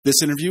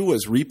This interview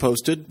was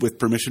reposted with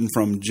permission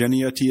from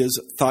Jenny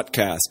Atia's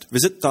ThoughtCast.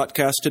 Visit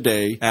ThoughtCast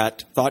today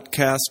at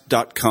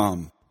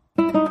thoughtcast.com.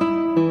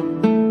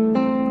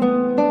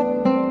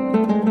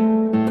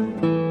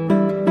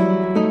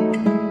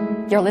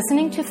 You're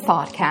listening to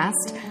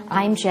ThoughtCast.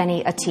 I'm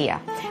Jenny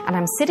Atia, and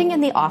I'm sitting in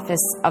the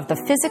office of the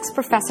physics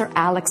professor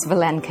Alex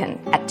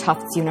Vilenkin at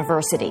Tufts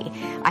University.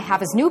 I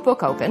have his new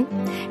book open.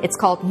 It's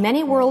called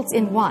Many Worlds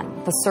in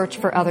One, The Search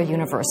for Other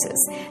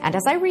Universes. And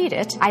as I read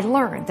it, I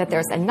learn that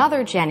there's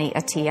another Jenny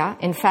Atia,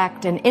 in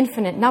fact, an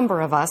infinite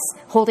number of us,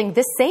 holding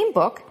this same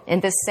book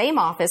in this same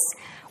office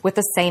with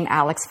the same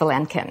Alex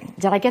Vilenkin.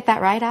 Did I get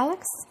that right,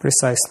 Alex?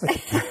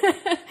 Precisely.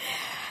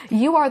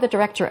 You are the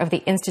director of the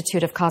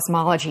Institute of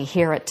Cosmology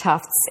here at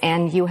Tufts,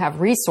 and you have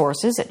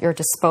resources at your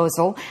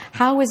disposal.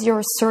 How is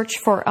your search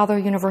for other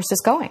universes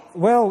going?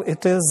 Well,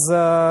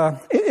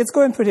 it's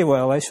going pretty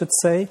well, I should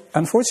say.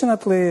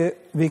 Unfortunately,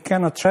 we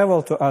cannot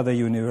travel to other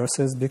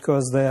universes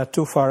because they are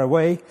too far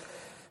away.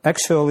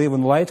 Actually,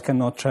 even light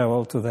cannot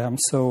travel to them,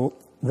 so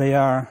they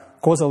are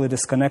causally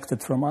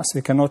disconnected from us.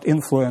 We cannot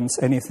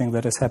influence anything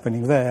that is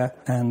happening there,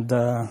 and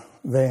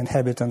their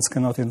inhabitants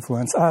cannot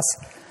influence us.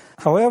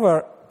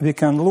 However, we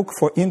can look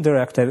for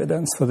indirect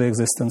evidence for the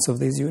existence of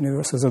these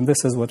universes, and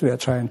this is what we are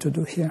trying to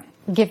do here.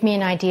 Give me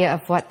an idea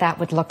of what that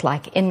would look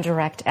like,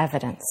 indirect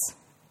evidence.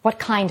 What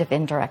kind of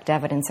indirect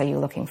evidence are you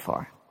looking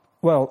for?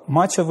 Well,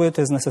 much of it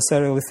is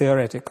necessarily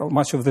theoretical,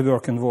 much of the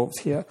work involved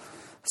here.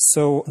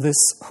 So this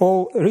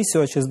whole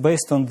research is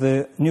based on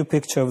the new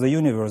picture of the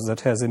universe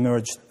that has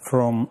emerged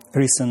from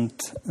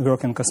recent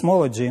work in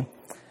cosmology.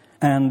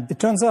 And it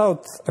turns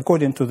out,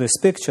 according to this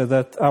picture,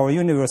 that our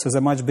universe is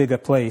a much bigger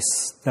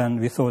place than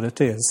we thought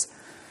it is.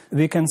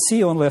 We can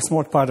see only a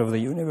small part of the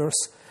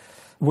universe,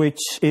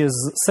 which is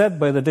set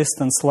by the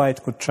distance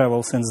light could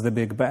travel since the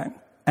Big Bang.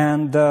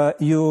 And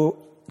you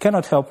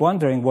cannot help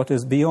wondering what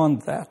is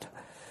beyond that.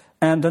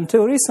 And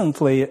until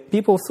recently,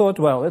 people thought,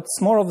 well,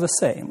 it's more of the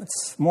same.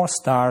 It's more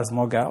stars,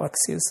 more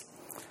galaxies.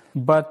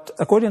 But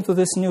according to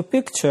this new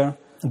picture,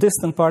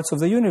 distant parts of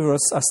the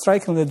universe are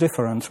strikingly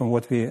different from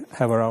what we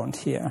have around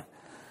here.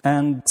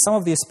 And some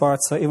of these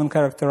parts are even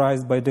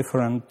characterized by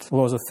different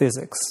laws of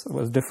physics,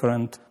 with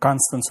different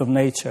constants of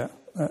nature,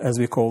 as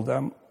we call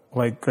them,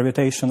 like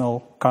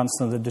gravitational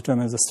constant that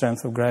determines the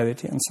strength of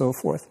gravity and so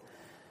forth.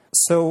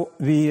 So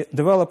we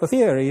develop a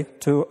theory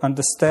to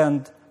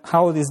understand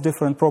how these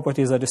different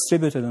properties are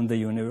distributed in the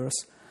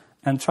universe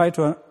and try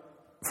to,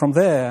 from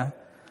there,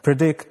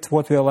 predict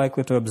what we are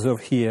likely to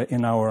observe here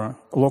in our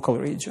local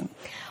region.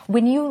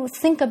 When you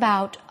think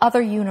about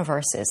other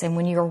universes and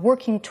when you're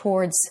working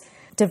towards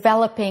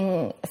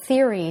developing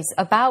theories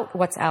about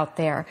what's out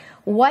there,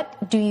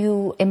 what do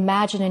you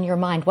imagine in your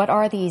mind? What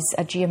are these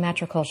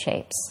geometrical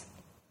shapes?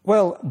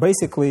 Well,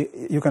 basically,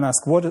 you can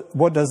ask,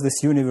 what does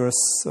this universe,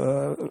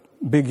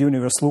 big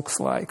universe, looks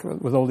like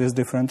with all these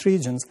different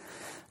regions?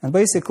 And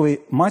basically,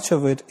 much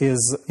of it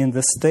is in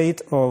the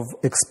state of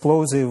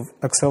explosive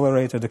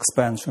accelerated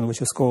expansion,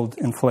 which is called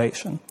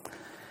inflation.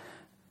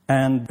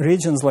 And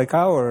regions like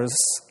ours,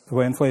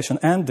 where inflation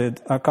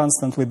ended, are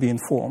constantly being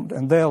formed.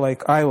 And they're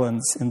like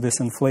islands in this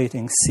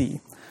inflating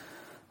sea.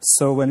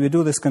 So when we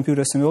do this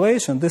computer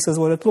simulation, this is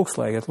what it looks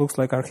like. It looks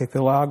like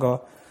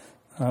archipelago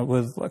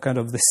with kind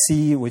of the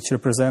sea, which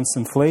represents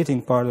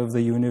inflating part of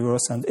the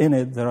universe. And in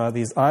it, there are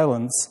these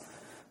islands,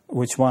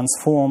 which once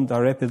formed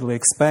are rapidly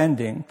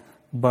expanding,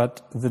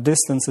 but the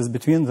distances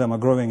between them are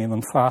growing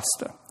even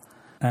faster.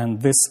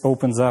 And this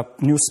opens up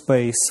new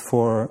space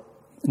for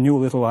new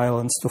little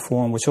islands to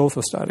form, which also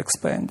start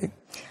expanding.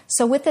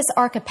 So with this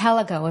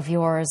archipelago of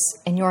yours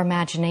in your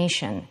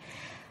imagination,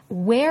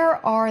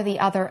 where are the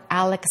other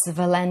Alex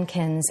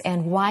Vilenkins,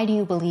 and why do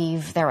you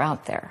believe they're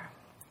out there?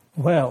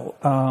 Well,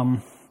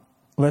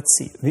 let's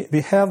see.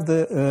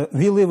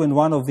 We live in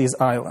one of these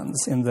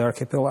islands in the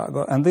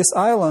archipelago, and this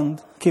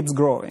island keeps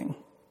growing.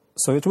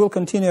 So it will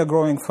continue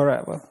growing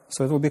forever.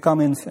 So it will become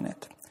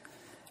infinite.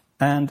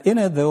 And in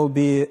it, there will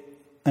be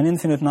an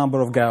infinite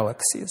number of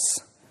galaxies.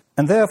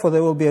 And therefore,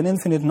 there will be an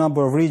infinite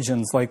number of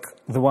regions like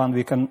the one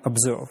we can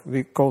observe.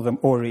 We call them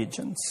O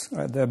regions,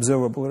 right? The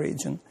observable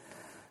region.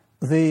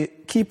 The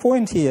key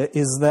point here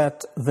is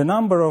that the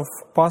number of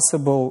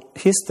possible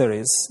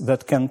histories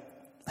that can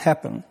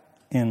happen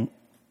in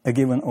a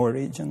given O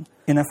region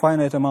in a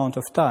finite amount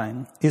of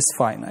time is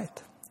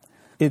finite.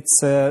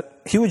 It's a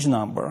huge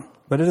number,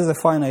 but it is a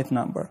finite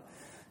number.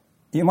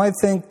 You might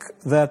think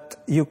that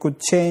you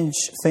could change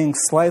things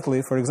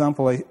slightly. For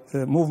example, I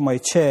move my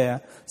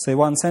chair, say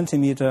 1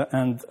 centimeter,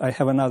 and I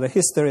have another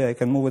history. I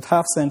can move it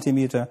half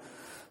centimeter,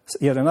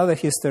 yet another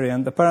history,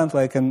 and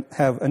apparently I can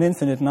have an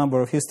infinite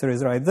number of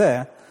histories right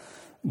there.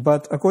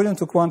 But according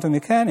to quantum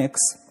mechanics,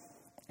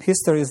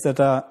 histories that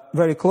are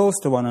very close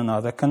to one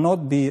another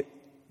cannot be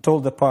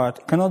told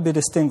apart, cannot be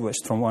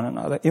distinguished from one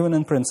another, even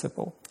in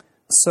principle.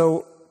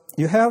 So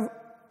you have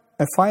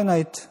a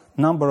finite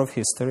number of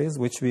histories,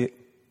 which we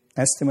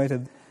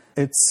estimated.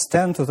 It's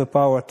 10 to the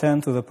power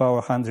 10 to the power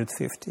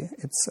 150.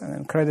 It's an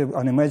incredible,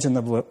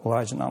 unimaginably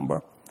large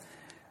number.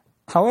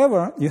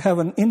 However, you have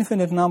an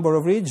infinite number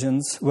of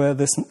regions where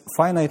this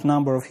finite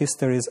number of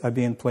histories are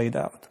being played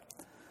out.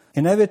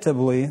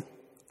 Inevitably,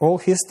 all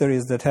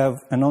histories that have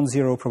a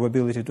non-zero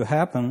probability to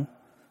happen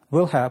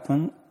will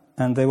happen,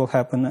 and they will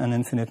happen an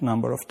infinite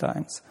number of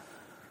times.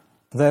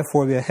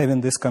 Therefore, we are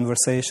having this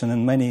conversation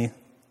in many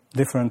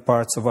different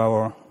parts of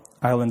our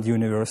island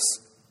universe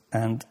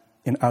and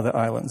in other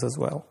islands as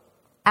well.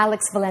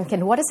 Alex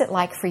Vilenkin, what is it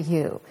like for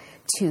you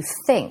to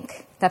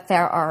think that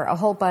there are a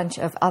whole bunch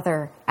of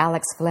other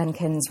Alex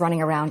Vilenkins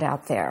running around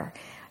out there,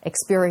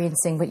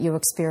 experiencing what you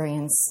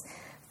experience,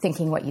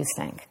 thinking what you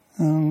think?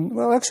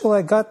 Well, actually,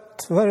 I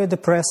got very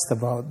depressed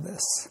about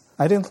this.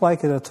 I didn't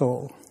like it at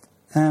all.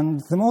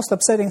 And the most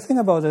upsetting thing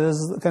about it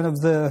is kind of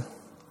the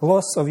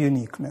loss of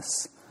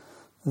uniqueness.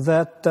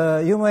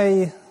 That you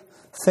may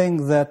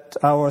think that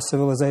our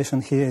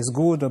civilization here is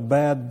good or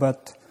bad,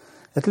 but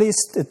at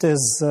least it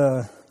is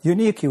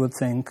unique, you would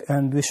think,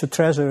 and we should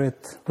treasure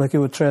it like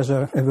you would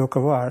treasure a work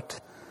of art.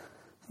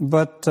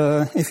 But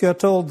if you are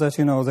told that,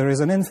 there is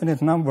an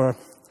infinite number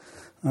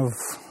of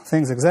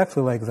things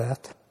exactly like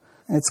that,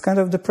 it's kind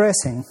of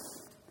depressing.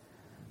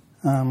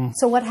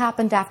 So what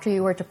happened after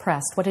you were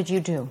depressed? What did you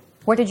do?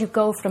 Where did you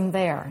go from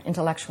there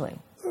intellectually?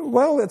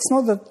 Well, it's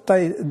not that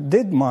I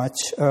did much.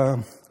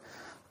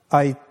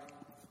 I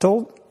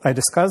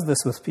discussed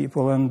this with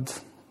people, and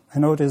I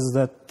noticed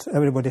that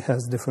everybody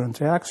has different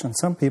reactions.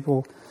 Some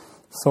people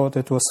thought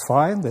it was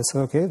fine. They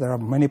said, okay, there are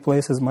many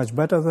places much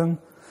better than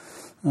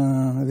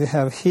we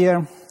have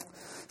here.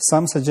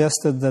 Some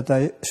suggested that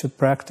I should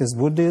practice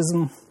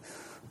Buddhism,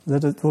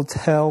 that it would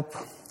help.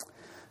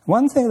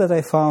 One thing that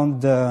I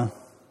found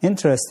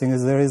interesting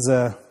is there is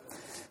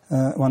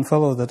one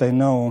fellow that I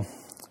know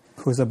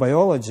who's a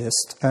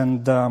biologist,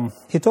 and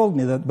he told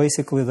me that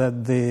basically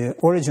that the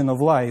origin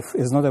of life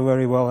is not a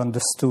very well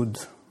understood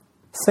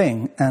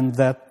thing, and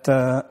that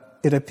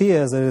it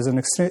appears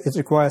that it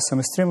requires some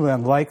extremely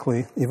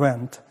unlikely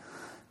event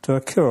to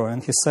occur.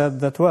 And he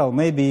said that, well,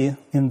 maybe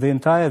in the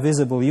entire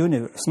visible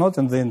universe, not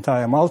in the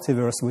entire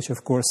multiverse, which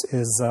of course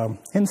is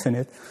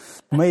infinite,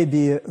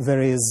 maybe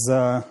there is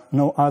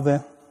no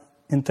other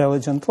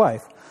intelligent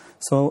life.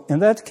 So in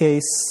that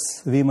case,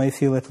 we may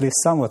feel at least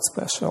somewhat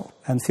special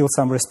and feel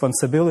some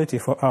responsibility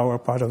for our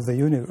part of the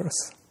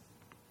universe.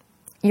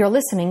 You're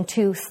listening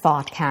to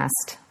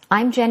ThoughtCast.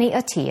 I'm Jenny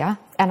Attia,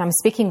 and I'm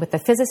speaking with the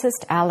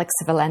physicist Alex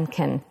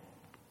Vilenkin.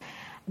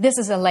 This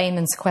is a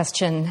layman's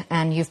question,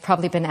 and you've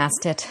probably been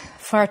asked it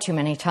far too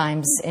many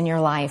times in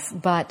your life,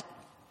 but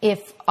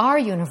if our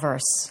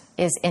universe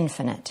is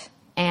infinite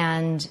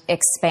and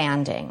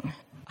expanding,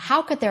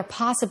 how could there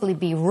possibly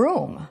be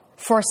room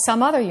for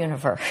some other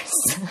universe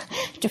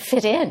to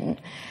fit in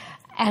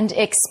and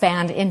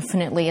expand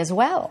infinitely as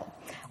well?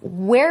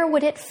 Where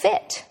would it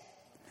fit?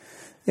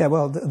 Yeah,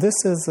 well, this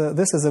is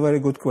a very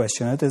good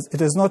question.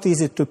 It is not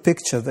easy to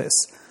picture this.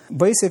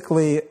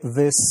 Basically,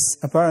 this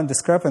apparent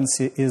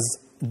discrepancy is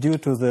due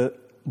to the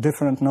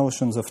different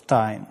notions of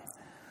time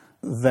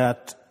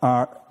that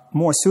are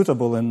more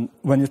suitable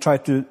when you try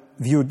to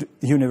view the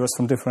universe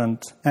from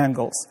different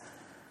angles.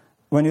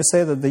 When you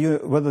say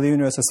that whether the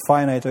universe is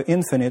finite or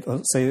infinite,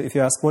 or say if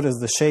you ask what is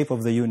the shape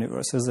of the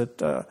universe, is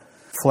it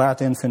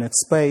flat infinite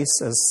space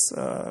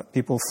as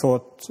people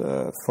thought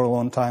for a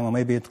long time, or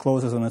maybe it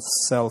closes on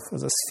itself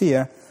as a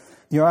sphere,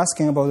 you're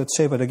asking about its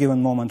shape at a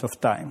given moment of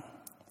time.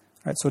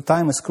 Right? So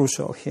time is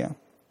crucial here.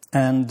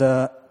 And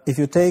if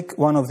you take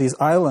one of these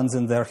islands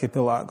in the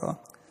archipelago,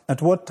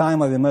 at what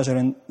time are we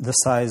measuring the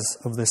size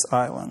of this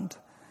island?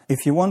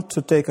 If you want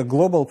to take a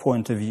global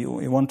point of view,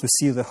 you want to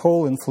see the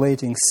whole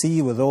inflating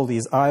sea with all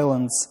these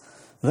islands,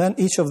 then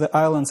each of the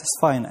islands is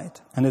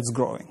finite and it's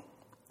growing.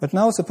 But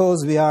now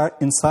suppose we are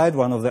inside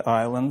one of the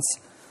islands,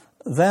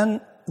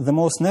 then the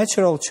most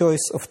natural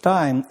choice of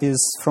time is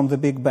from the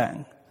Big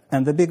Bang.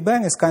 And the Big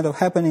Bang is kind of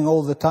happening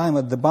all the time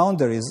at the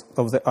boundaries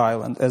of the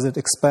island as it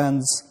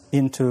expands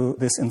into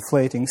this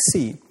inflating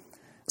sea.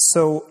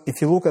 So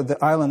if you look at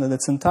the island in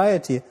its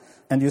entirety,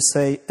 and you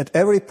say at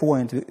every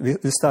point we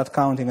start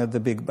counting at the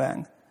Big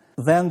Bang,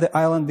 then the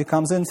island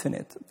becomes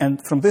infinite.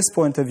 And from this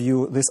point of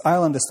view, this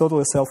island is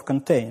totally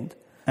self-contained,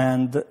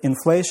 and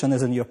inflation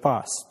is in your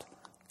past.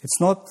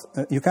 It's not,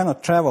 you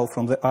cannot travel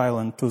from the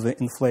island to the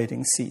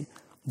inflating sea,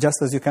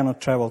 just as you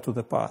cannot travel to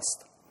the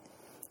past.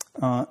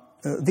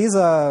 These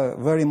are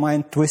very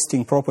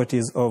mind-twisting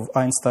properties of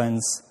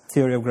Einstein's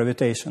theory of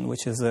gravitation,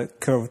 which is a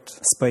curved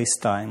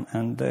space-time,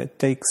 and it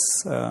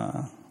takes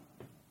a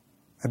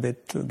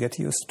bit to get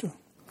used to.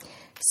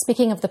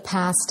 Speaking of the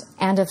past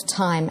and of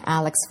time,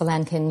 Alex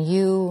Vilenkin,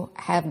 you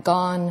have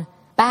gone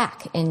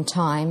back in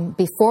time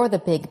before the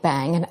Big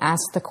Bang and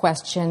asked the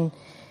question,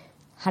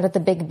 how did the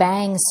Big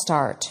Bang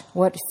start?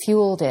 What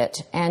fueled it?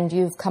 And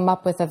you've come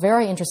up with a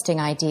very interesting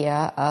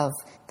idea of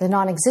the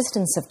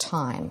non-existence of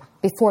time.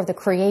 Before the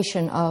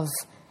creation of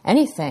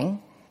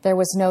anything, there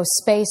was no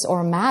space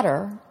or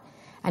matter.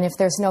 And if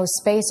there's no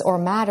space or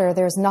matter,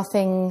 there's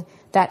nothing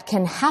that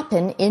can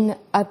happen in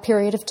a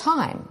period of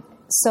time.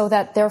 so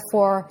that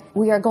therefore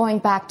we are going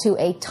back to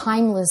a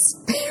timeless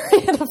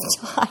period of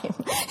time.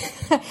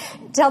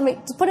 Tell me,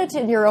 put it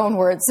in your own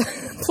words,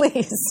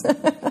 please.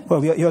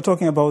 Well, you're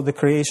talking about the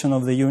creation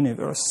of the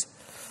universe.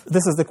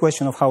 This is the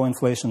question of how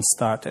inflation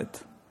started.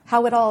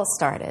 How it all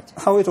started.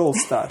 How it all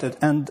started.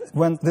 And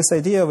when this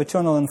idea of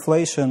eternal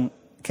inflation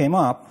came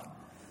up,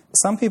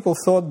 some people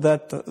thought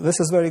that this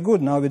is very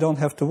good, now we don't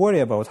have to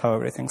worry about how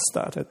everything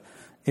started.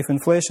 If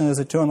inflation is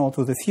eternal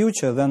to the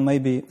future, then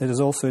maybe it is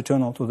also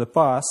eternal to the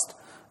past,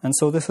 and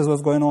so this is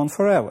what's going on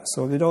forever.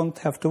 So we don't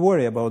have to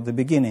worry about the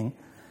beginning,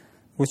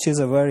 which is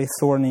a very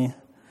thorny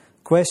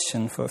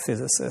question for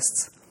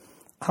physicists.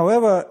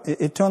 However,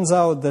 it turns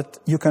out that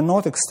you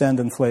cannot extend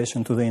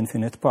inflation to the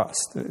infinite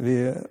past.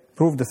 We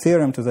proved a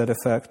theorem to that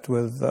effect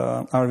with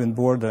Arvind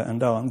Borda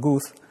and Alan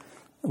Guth,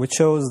 which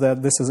shows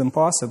that this is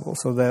impossible,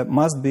 so there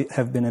must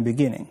have been a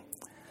beginning.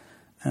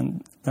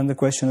 And then the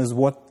question is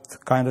what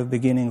kind of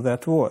beginning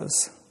that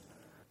was.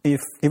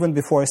 If even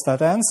before I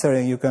start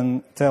answering, you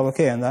can tell,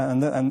 okay, and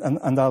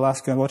I'll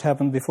ask you what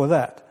happened before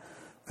that.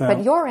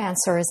 But your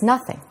answer is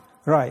nothing.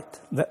 Right.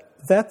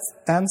 That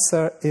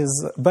answer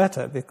is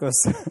better because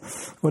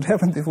what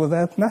happened before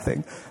that?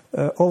 Nothing.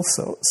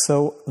 Also,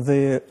 so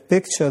the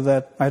picture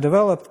that I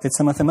developed, it's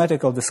a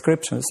mathematical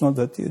description. It's not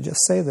that you just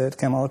say that it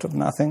came out of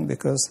nothing,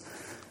 because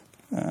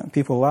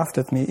people laughed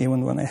at me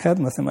even when I had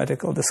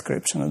mathematical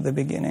description at the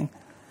beginning.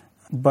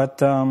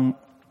 But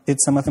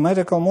it's a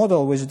mathematical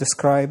model which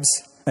describes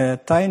a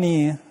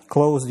tiny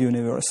closed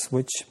universe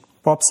which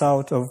pops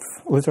out of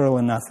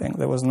literally nothing.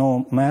 There was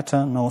no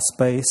matter, no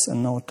space,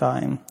 and no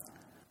time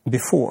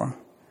before.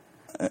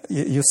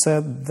 You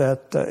said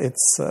that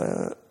it's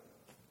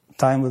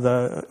time with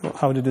a,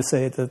 how did you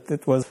say it?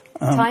 It was...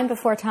 time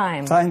before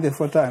time. Time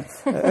before time.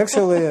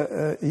 Actually,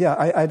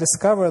 I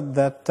discovered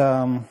that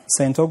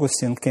St.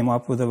 Augustine came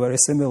up with a very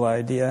similar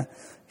idea.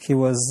 He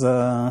was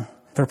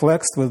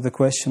perplexed with the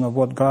question of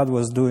what God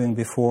was doing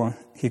before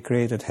he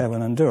created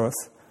heaven and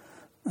earth.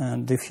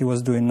 And if he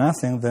was doing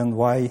nothing, then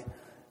why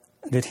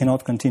did he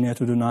not continue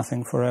to do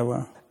nothing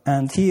forever?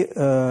 And he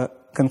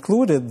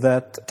concluded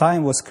that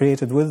time was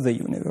created with the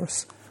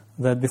universe,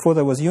 that before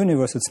there was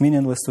universe, it's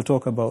meaningless to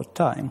talk about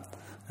time.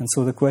 And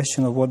so the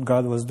question of what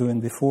God was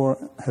doing before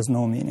has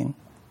no meaning.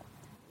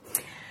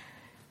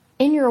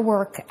 In your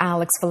work,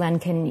 Alex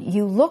Vilenkin,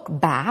 you look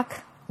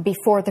back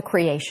before the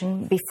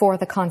creation, before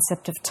the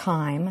concept of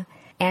time,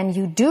 and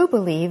you do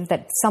believe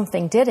that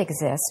something did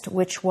exist,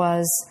 which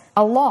was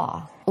a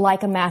law,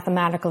 like a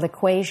mathematical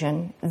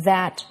equation,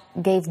 that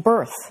gave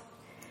birth.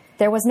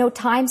 There was no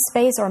time,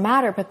 space, or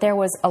matter, but there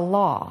was a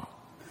law.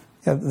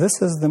 Yeah,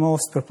 this is the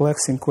most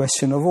perplexing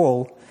question of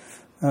all,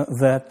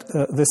 that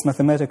this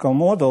mathematical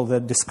model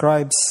that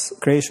describes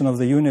creation of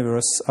the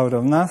universe out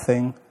of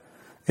nothing,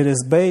 it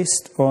is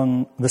based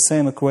on the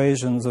same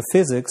equations of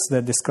physics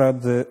that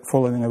describe the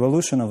following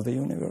evolution of the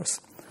universe.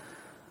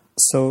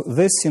 So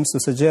this seems to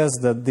suggest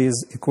that these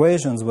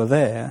equations were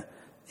there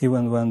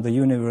even when the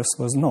universe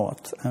was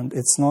not, and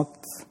it's not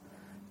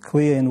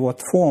clear in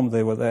what form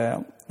they were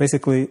there.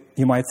 Basically,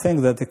 you might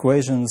think that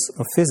equations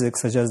of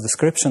physics suggest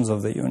descriptions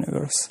of the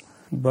universe,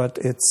 but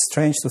it's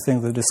strange to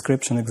think the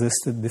description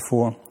existed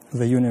before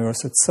the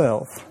universe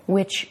itself.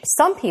 Which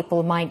some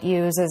people might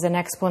use as an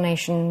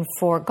explanation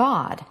for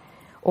God,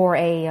 or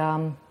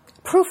a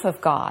proof of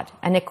God,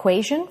 an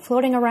equation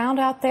floating around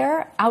out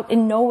there, out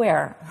in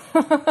nowhere.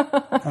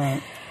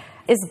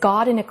 Is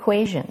God an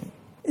equation?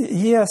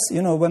 Yes,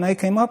 when I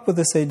came up with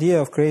this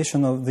idea of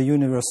creation of the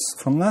universe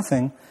from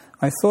nothing,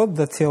 I thought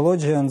that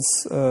theologians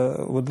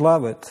would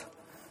love it.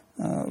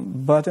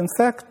 But in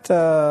fact,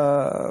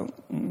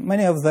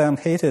 many of them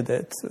hated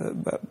it,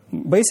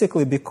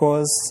 basically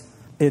because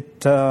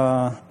it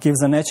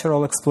gives a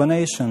natural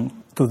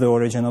explanation to the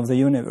origin of the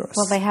universe.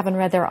 Well, they haven't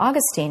read their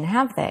Augustine,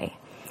 have they?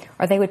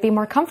 Or they would be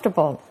more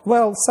comfortable.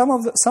 Well,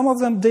 some of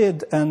them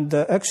did, and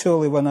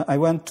actually when I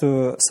went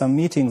to some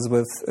meetings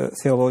with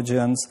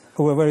theologians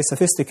who were very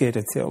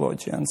sophisticated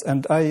theologians,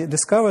 and I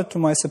discovered to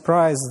my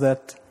surprise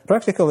that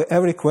practically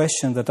every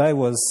question that I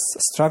was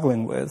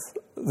struggling with,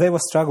 they were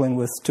struggling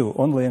with too,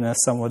 only in a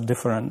somewhat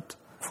different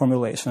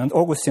formulation. And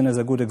Augustine is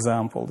a good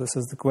example. This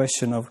is the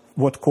question of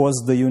what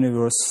caused the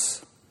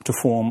universe to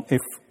form.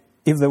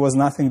 If there was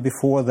nothing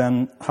before,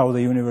 then how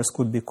the universe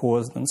could be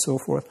caused, and so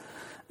forth.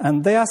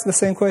 And they ask the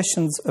same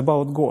questions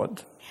about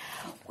God.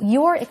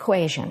 Your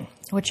equation,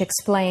 which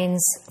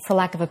explains, for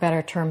lack of a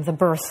better term, the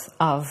birth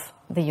of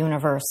the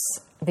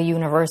universe, the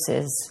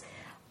universes,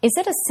 is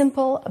it a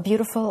simple,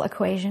 beautiful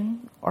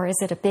equation, or is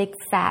it a big,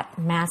 fat,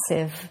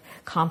 massive,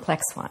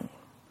 complex one?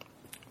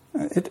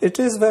 It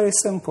is very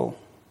simple.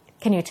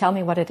 Can you tell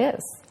me what it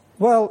is?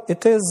 Well,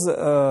 it is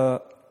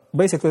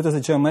basically it is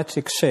a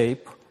geometric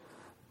shape,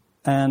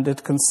 and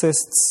it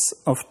consists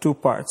of two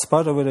parts.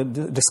 Part of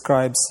it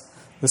describes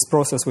this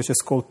process which is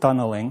called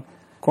tunneling,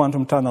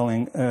 quantum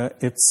tunneling.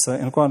 It's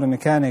in quantum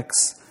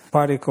mechanics,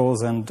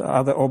 particles and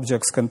other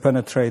objects can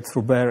penetrate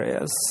through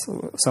barriers,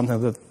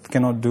 something that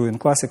cannot do in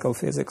classical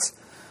physics.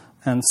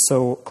 And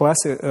so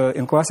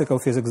in classical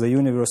physics, the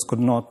universe could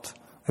not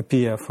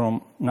appear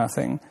from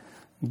nothing.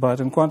 But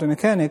in quantum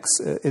mechanics,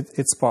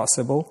 it's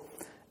possible.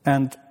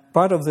 And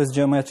part of this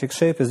geometric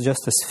shape is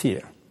just a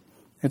sphere.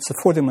 It's a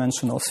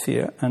four-dimensional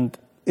sphere, and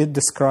it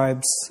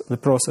describes the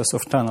process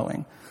of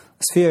tunneling.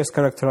 A sphere is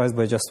characterized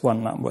by just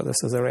one number.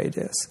 This is a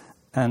radius.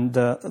 And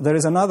there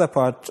is another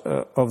part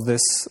of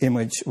this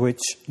image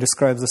which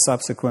describes the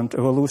subsequent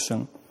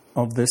evolution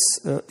of this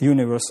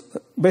universe.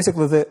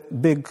 Basically, the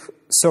big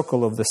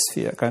circle of the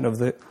sphere, kind of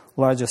the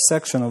largest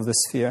section of the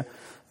sphere,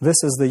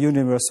 this is the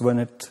universe when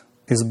it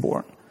is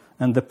born.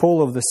 And the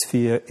pole of the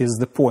sphere is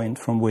the point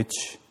from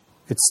which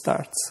it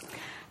starts.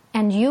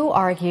 And you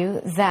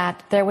argue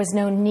that there was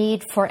no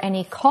need for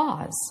any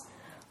cause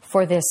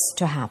for this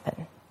to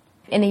happen.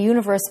 In a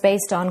universe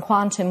based on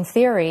quantum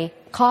theory,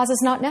 cause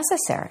is not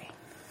necessary.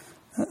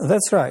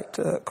 That's right.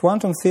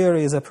 Quantum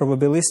theory is a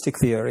probabilistic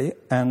theory,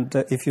 and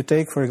if you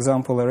take, for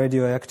example, a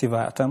radioactive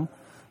atom,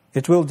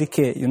 it will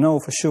decay. You know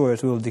for sure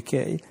it will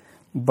decay,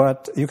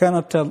 but you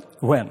cannot tell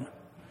when,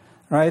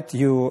 right?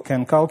 You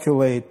can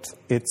calculate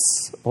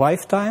its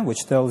lifetime,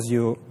 which tells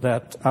you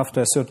that after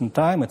a certain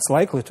time it's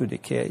likely to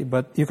decay,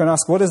 but you can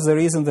ask, what is the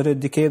reason that it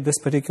decayed this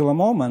particular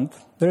moment?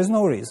 There is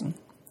no reason.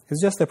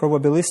 It's just a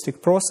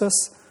probabilistic process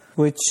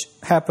which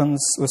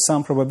happens with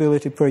some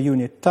probability per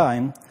unit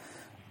time.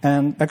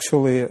 And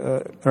actually,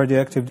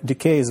 radioactive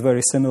decay is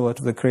very similar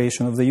to the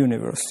creation of the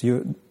universe.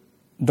 You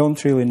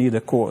don't really need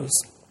a cause.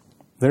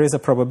 There is a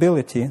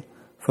probability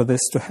for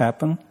this to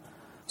happen,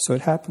 so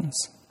it happens.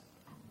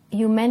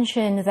 You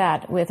mentioned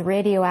that with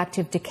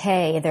radioactive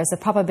decay, there's a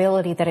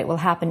probability that it will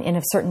happen in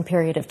a certain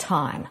period of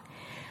time.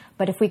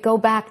 But if we go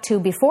back to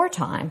before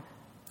time,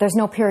 there's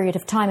no period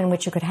of time in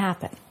which it could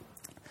happen.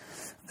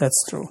 That's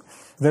true.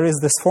 There is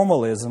this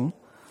formalism,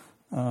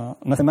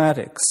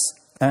 mathematics,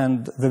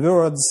 and the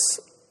words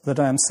that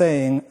I'm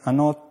saying are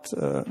not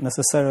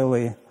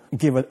necessarily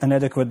give an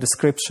adequate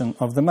description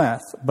of the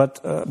math,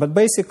 but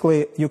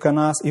basically you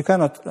cannot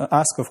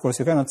ask, of course,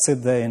 you cannot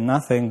sit there in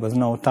nothing with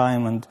no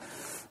time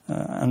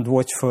and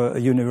watch for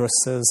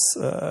universes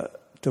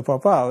to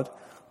pop out.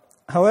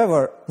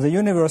 However, the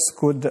universe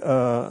could,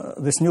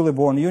 this newly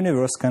born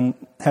universe can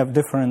have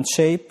different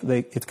shape.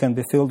 It can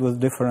be filled with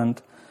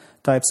different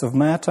types of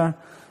matter,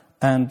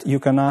 and you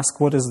can ask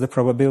what is the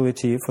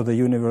probability for the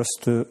universe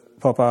to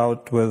pop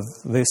out with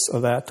this or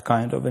that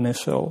kind of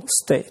initial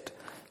state.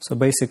 So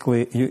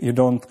basically, you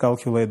don't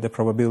calculate the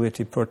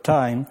probability per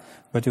time,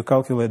 but you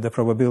calculate the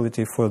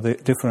probability for the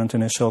different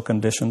initial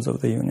conditions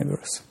of the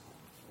universe.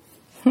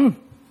 You're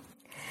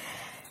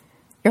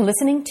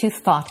listening to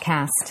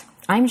ThoughtCast.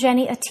 I'm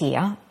Jenny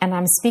Attia, and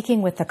I'm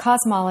speaking with the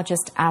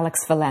cosmologist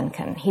Alex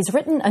Vilenkin. He's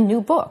written a new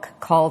book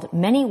called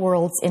Many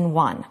Worlds in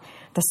One,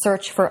 The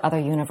Search for Other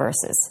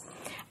Universes.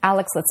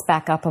 Alex, let's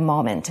back up a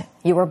moment.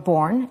 You were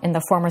born in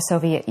the former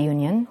Soviet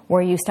Union,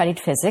 where you studied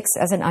physics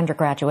as an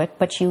undergraduate,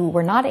 but you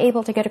were not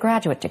able to get a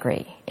graduate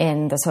degree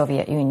in the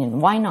Soviet Union.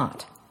 Why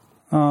not?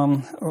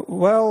 I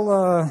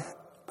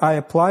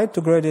applied to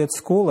graduate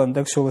school, and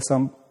actually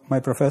my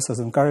professors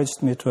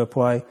encouraged me to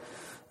apply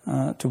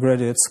to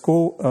graduate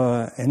school.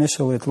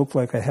 Initially, it looked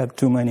like I had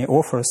too many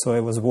offers, so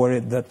I was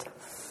worried that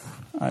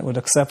I would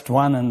accept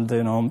one and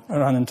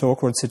run into an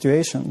awkward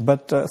situation.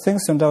 But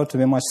things turned out to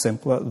be much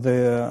simpler.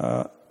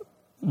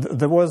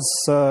 There was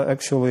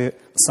actually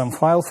some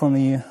file for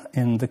me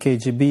in the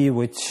KGB,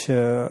 which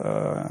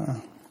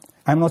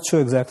I'm not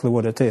sure exactly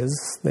what it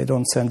is. They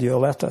don't send you a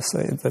letter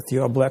saying that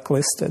you are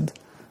blacklisted.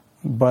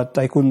 But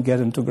I couldn't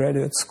get into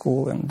graduate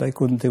school, and I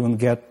couldn't even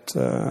get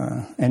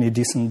any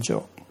decent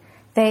job.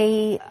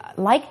 They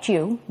liked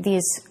you,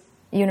 these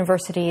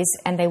universities,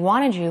 and they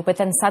wanted you, but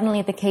then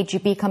suddenly the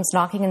KGB comes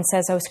knocking and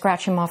says, oh,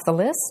 scratch him off the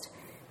list?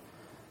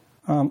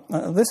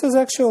 This is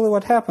actually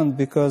what happened,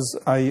 because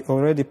I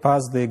already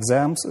passed the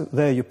exams.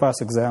 There you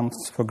pass exams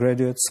for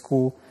graduate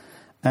school.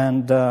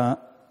 And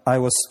I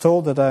was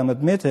told that I'm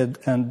admitted,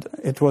 and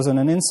it was in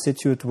an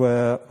institute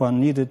where one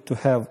needed to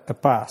have a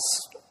pass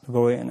to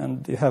go in.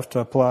 And you have to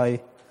apply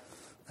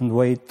and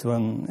wait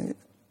when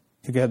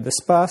you get this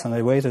pass. And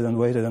I waited and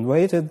waited and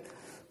waited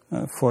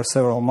for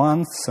several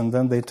months. And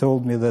then they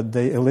told me that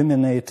they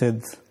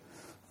eliminated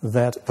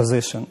that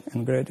position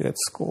in graduate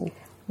school.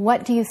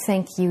 What do you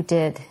think you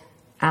did,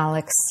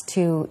 Alex,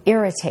 to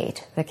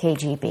irritate the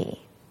KGB?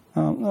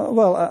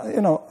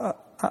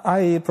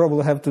 I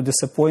probably have to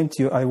disappoint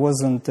you. I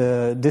wasn't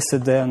a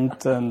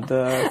dissident and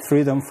a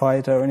freedom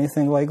fighter or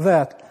anything like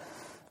that.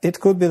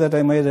 It could be that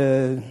I made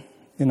a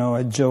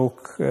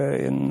joke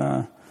in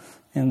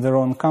their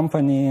own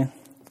company,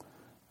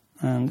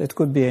 and it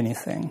could be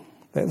anything.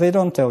 They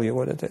don't tell you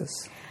what it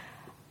is.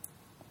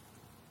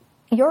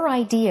 Your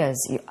ideas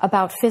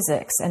about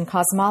physics and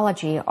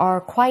cosmology are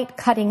quite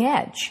cutting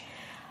edge.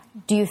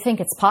 Do you think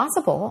it's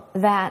possible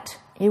that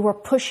you were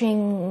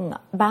pushing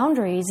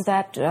boundaries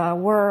that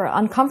were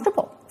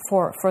uncomfortable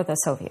for the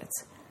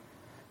Soviets?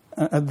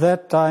 At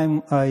that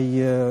time,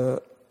 the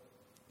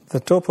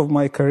top of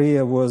my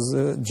career was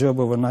a job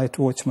of a night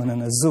watchman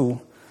in a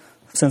zoo.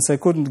 Since I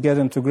couldn't get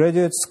into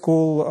graduate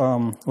school,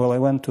 I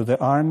went to the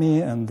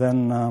army, and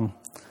then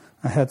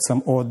I had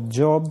some odd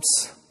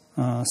jobs.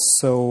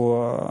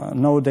 So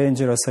no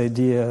dangerous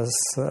ideas,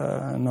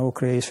 no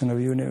creation of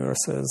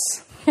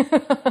universes.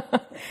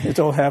 It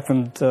all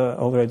happened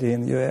already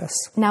in the U.S.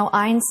 Now,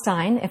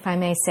 Einstein, if I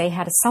may say,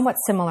 had a somewhat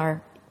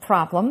similar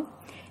problem.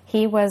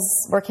 He was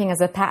working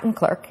as a patent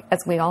clerk, as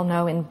we all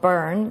know, in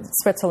Bern,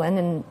 Switzerland,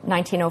 in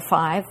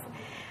 1905,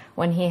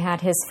 when he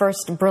had his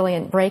first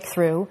brilliant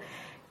breakthrough.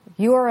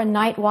 You were a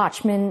night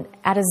watchman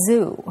at a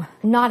zoo,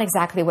 not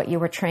exactly what you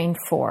were trained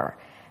for.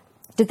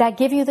 Did that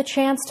give you the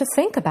chance to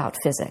think about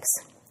physics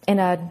in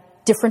a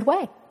different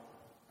way?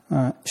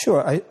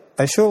 Sure.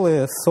 I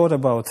surely thought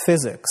about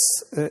physics.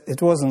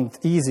 It wasn't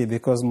easy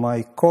because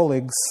my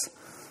colleagues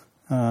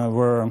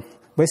were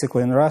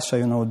basically in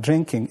Russia,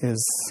 drinking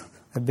is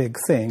a big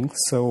thing.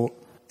 So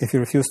if you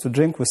refuse to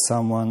drink with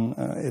someone,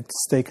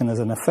 it's taken as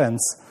an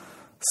offense.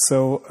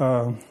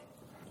 So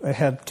I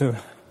had to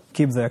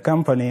keep their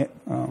company.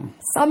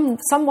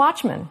 Some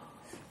watchmen.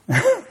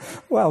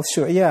 Well,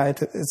 sure, yeah.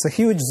 It's a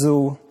huge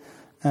zoo,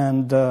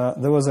 and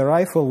there was a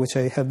rifle which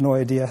I had no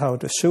idea how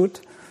to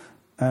shoot.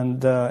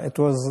 And it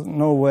was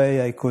no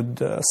way I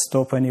could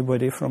stop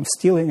anybody from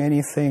stealing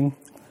anything.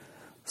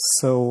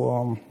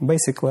 So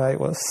basically I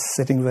was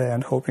sitting there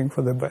and hoping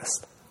for the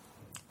best.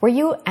 Were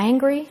you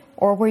angry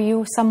or were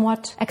you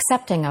somewhat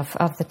accepting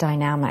of the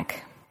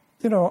dynamic?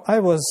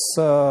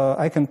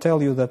 I can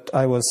tell you that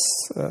I was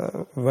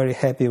very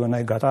happy when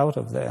I got out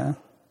of there.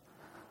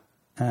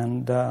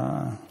 And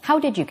how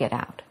did you get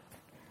out?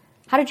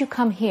 How did you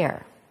come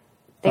here?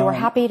 They were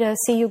happy to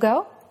see you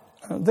go?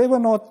 They were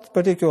not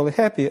particularly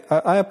happy.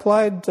 I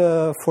applied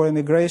for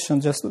immigration.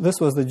 This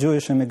was the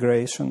Jewish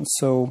immigration,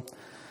 so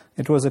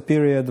it was a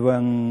period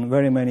when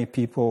very many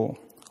people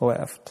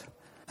left.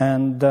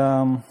 And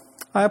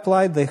I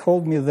applied. They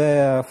held me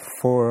there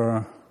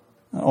for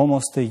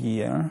almost a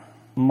year.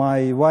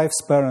 My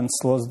wife's parents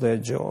lost their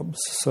jobs,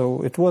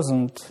 so it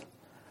wasn't.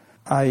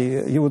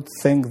 You would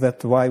think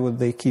that why would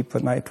they keep a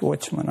night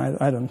watchman?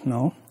 I don't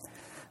know.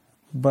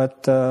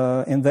 But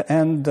in the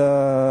end,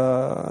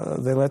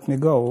 they let me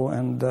go.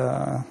 And,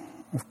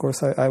 of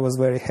course, I was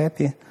very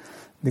happy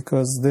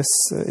because this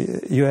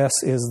U.S.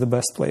 is the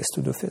best place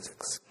to do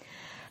physics.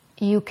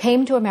 You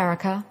came to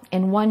America.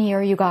 In 1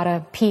 year, you got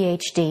a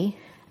PhD.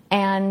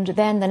 And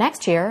then the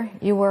next year,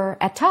 you were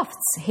at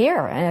Tufts here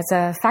as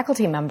a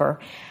faculty member.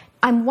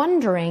 I'm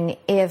wondering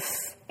if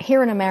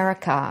here in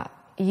America,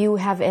 you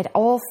have at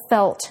all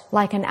felt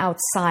like an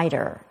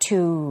outsider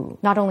to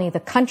not only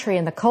the country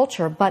and the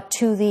culture, but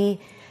to the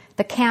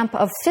camp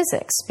of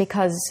physics,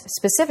 because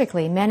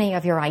specifically many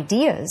of your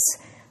ideas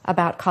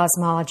about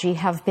cosmology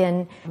have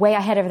been way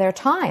ahead of their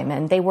time,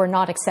 and they were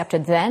not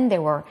accepted then. They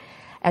were,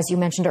 as you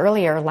mentioned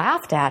earlier,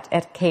 laughed at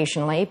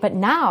occasionally, but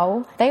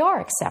now they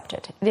are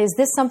accepted. Is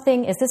this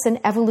an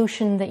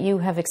evolution that you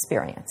have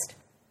experienced?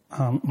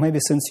 Maybe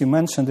since you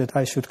mentioned it,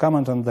 I should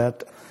comment on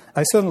that.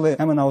 I certainly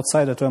am an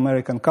outsider to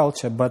American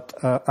culture, but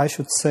I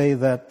should say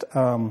that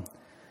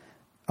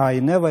I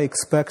never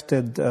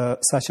expected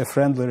such a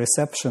friendly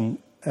reception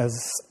as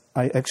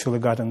I actually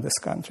got in this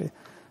country.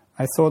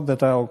 I thought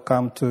that I'll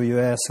come to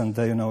U.S. and,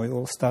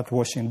 we'll start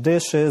washing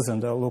dishes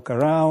and I'll look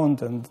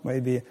around and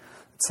maybe at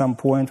some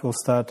point we'll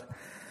start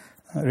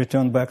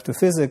return back to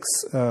physics.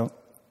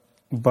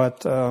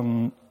 But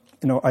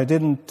I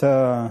didn't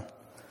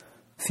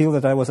feel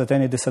that I was at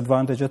any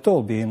disadvantage at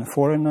all, being a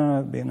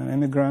foreigner, being an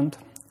immigrant.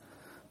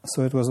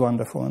 So it was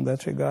wonderful in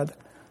that regard.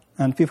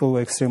 And people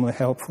were extremely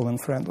helpful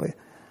and friendly.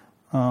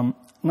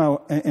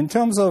 Now, in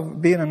terms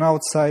of being an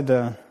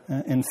outsider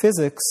in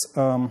physics,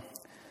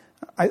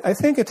 I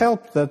think it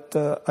helped that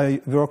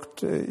I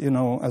worked,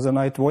 as a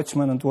night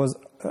watchman, and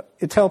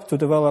it helped to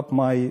develop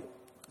my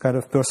kind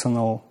of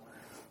personal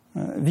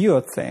view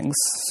of things.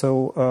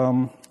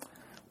 So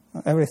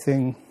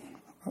everything,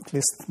 at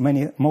least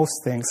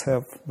most things,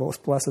 have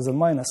both pluses and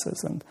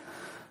minuses. And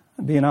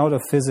being out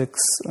of physics,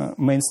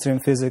 mainstream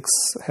physics,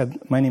 had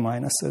many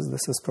minuses.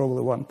 This is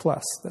probably one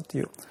plus, that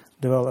you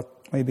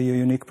develop maybe a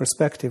unique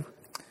perspective.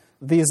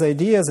 These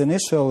ideas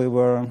initially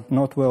were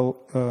not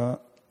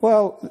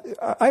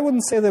I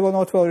wouldn't say they were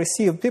not well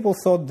received. People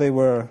thought they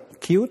were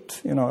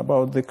cute,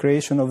 about the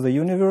creation of the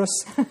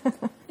universe.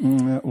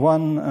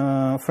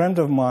 One friend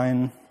of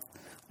mine,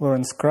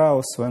 Lawrence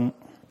Krauss, when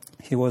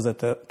he was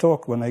at a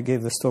talk, when I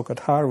gave this talk at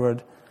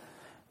Harvard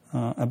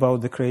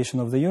about the creation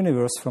of the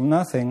universe from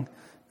nothing,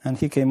 and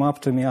he came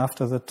up to me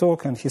after the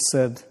talk and he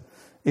said,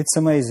 "It's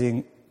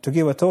amazing to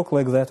give a talk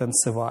like that and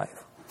survive."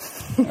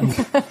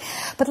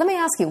 But let me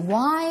ask you,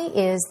 why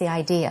is the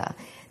idea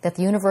that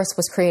the universe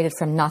was created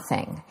from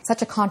nothing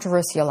such a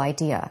controversial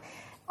idea?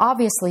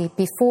 Obviously,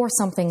 before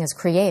something is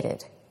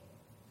created,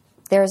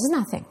 there is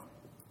nothing.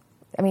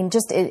 I mean,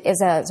 just as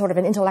a sort of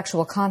an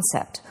intellectual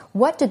concept.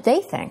 What did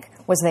they think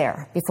was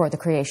there before the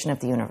creation of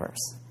the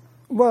universe?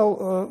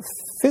 Well,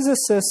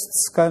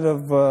 physicists kind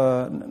of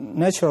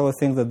naturally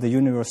think that the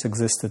universe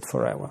existed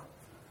forever.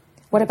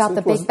 What about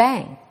the Big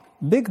Bang?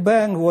 Big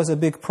Bang was a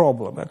big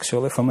problem,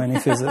 actually, for many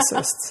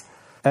physicists.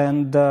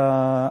 And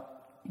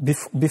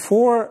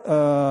before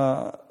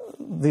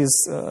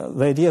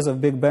the ideas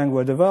of Big Bang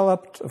were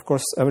developed. Of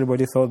course,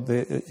 everybody thought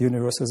the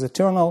universe is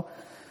eternal.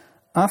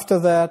 After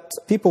that,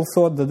 people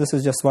thought that this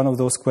is just one of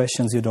those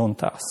questions you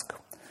don't ask.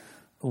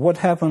 What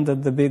happened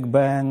at the Big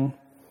Bang?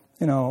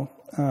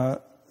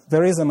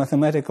 There is a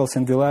mathematical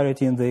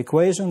singularity in the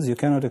equations. You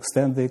cannot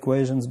extend the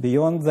equations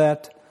beyond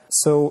that.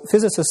 So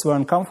physicists were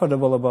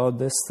uncomfortable about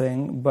this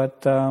thing,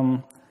 but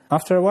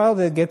after a while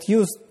they get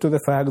used to the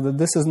fact that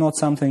this is not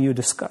something you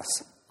discuss.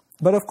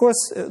 But of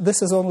course,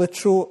 this is only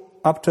true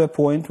up to a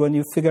point when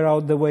you figure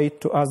out the way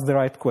to ask the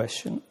right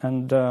question.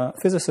 And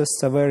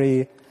physicists are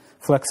very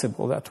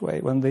flexible that way.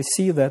 When they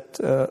see that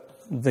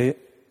the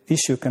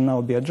issue can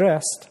now be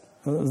addressed,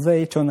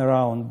 they turn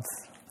around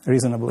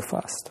reasonably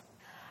fast.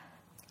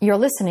 You're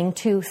listening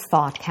to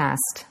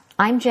ThoughtCast.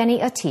 I'm Jenny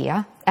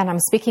Attia, and I'm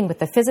speaking with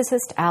the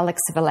physicist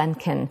Alex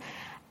Vilenkin.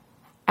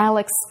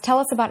 Alex, tell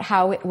us about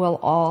how it will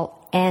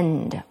all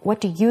end. What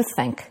do you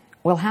think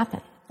will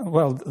happen?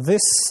 Well,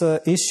 this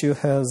issue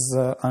has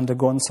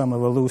undergone some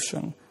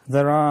evolution.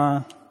 There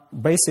are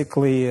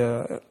basically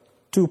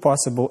two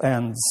possible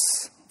ends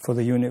for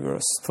the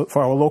universe,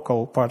 for our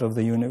local part of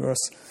the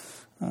universe.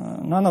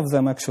 None of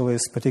them actually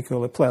is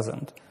particularly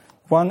pleasant.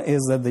 One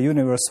is that the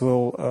universe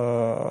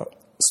will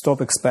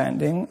stop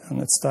expanding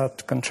and it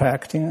start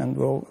contracting and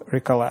will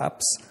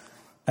recollapse.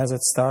 As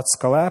it starts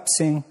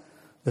collapsing,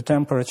 the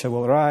temperature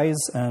will rise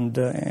and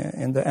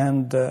in the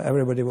end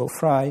everybody will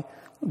fry.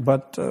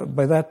 But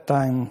by that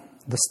time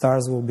the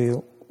stars will be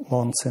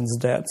long since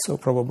dead, so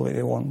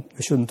probably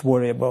we shouldn't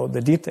worry about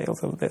the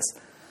details of this.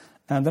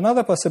 And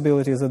another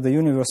possibility is that the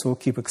universe will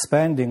keep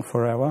expanding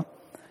forever,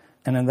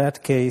 and in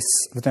that case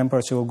the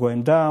temperature will go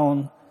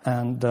down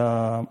and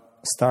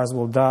stars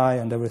will die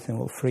and everything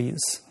will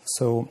freeze.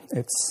 So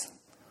it's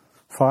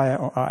fire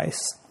or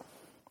ice.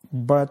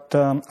 But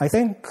I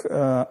think,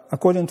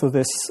 according to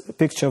this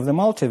picture of the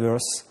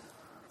multiverse,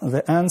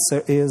 the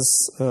answer is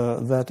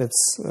that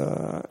it's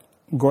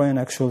going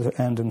actually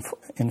to end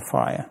in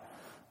fire.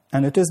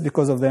 And it is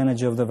because of the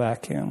energy of the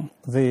vacuum.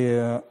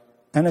 The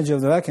energy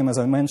of the vacuum, as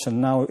I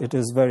mentioned, now it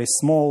is very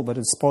small, but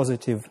it's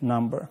positive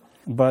number.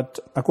 But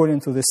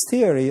according to this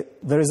theory,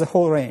 there is a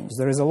whole range.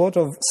 There is a lot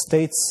of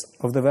states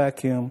of the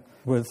vacuum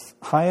with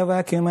higher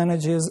vacuum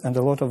energies and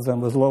a lot of them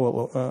with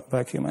lower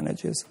vacuum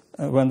energies.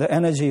 When the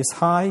energy is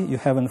high, you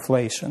have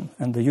inflation,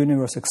 and the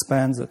universe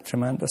expands at a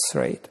tremendous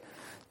rate.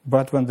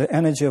 But when the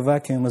energy of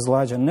vacuum is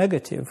large and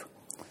negative,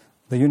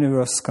 the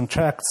universe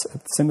contracts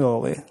at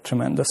similarly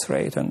tremendous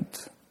rate and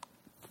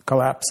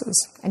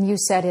collapses. And you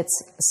said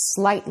it's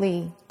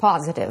slightly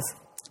positive.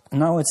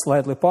 Now it's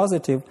slightly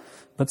positive,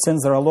 but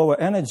since there are lower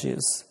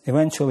energies,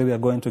 eventually we are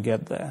going to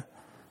get there.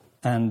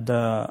 And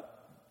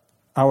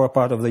our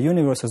part of the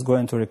universe is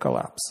going to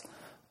recollapse.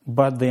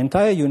 But the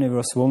entire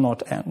universe will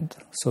not end.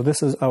 So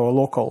this is our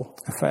local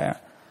affair.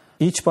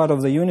 Each part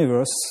of the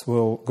universe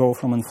will go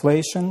from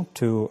inflation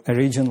to a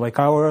region like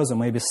ours, or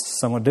maybe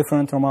somewhat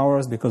different from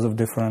ours because of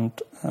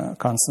different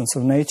constants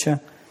of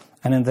nature.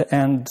 And in the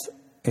end,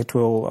 it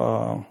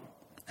will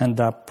end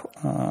up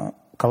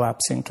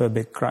collapsing to a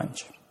big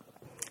crunch.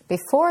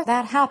 Before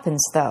that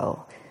happens,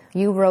 though,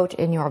 you wrote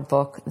in your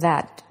book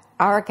that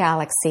our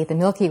galaxy, the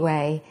Milky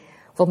Way,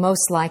 will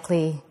most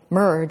likely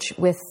merge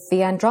with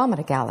the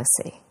Andromeda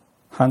Galaxy.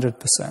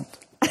 100%.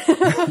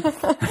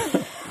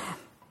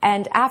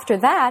 And after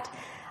that,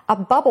 a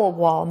bubble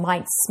wall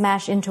might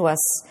smash into us,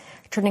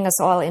 turning us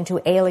all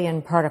into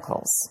alien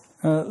particles.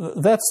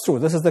 That's true.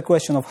 This is the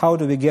question of how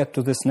do we get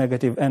to this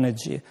negative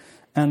energy.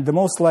 And the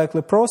most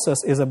likely process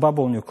is a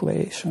bubble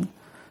nucleation.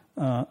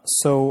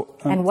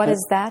 And what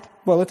is that?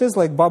 Well, it is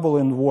like bubble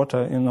in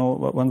water.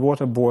 When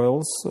water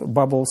boils,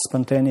 bubbles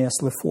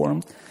spontaneously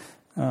form.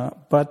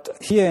 But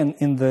here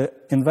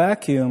in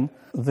vacuum,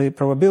 the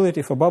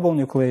probability for bubble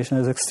nucleation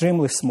is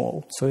extremely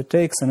small. So it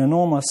takes an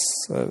enormous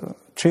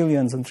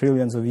trillions and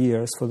trillions of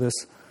years for this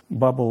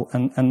bubble,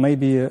 and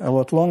maybe a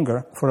lot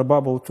longer for a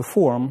bubble to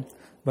form.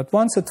 But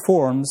once it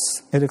forms,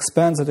 it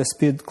expands at a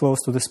speed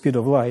close to the speed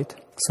of light,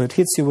 so it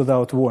hits you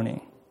without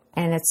warning.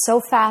 And it's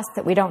so fast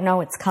that we don't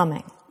know it's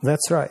coming.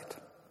 That's right.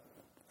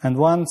 And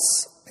once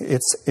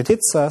it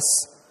hits us,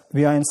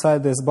 we are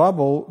inside this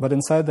bubble, but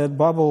inside that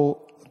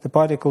bubble, the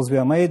particles we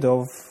are made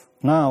of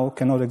now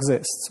cannot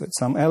exist. So it's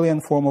some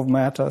alien form of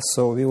matter,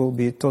 so we will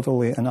be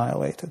totally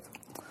annihilated.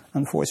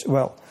 Unfortunately,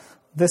 well,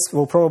 this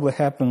will probably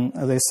happen,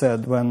 as I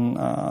said, when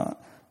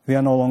we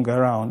are no longer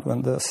around,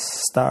 when the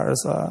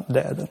stars are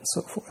dead and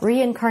so forth.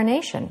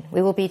 Reincarnation.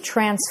 We will be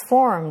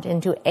transformed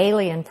into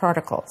alien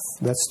particles.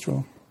 That's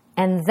true.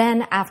 And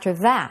then after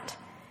that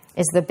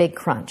is the big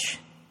crunch.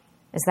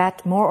 Is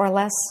that more or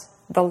less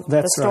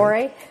the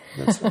story?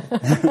 Right. That's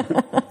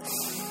right.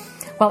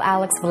 Well,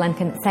 Alex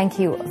Vilenkin, thank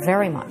you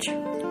very much.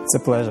 It's a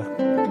pleasure.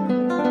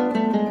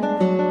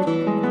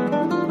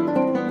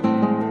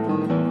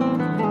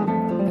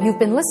 You've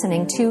been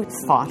listening to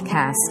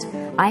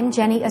ThoughtCast. I'm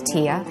Jenny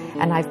Attia,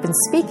 and I've been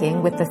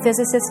speaking with the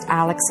physicist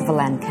Alex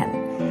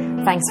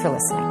Vilenkin. Thanks for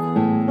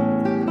listening.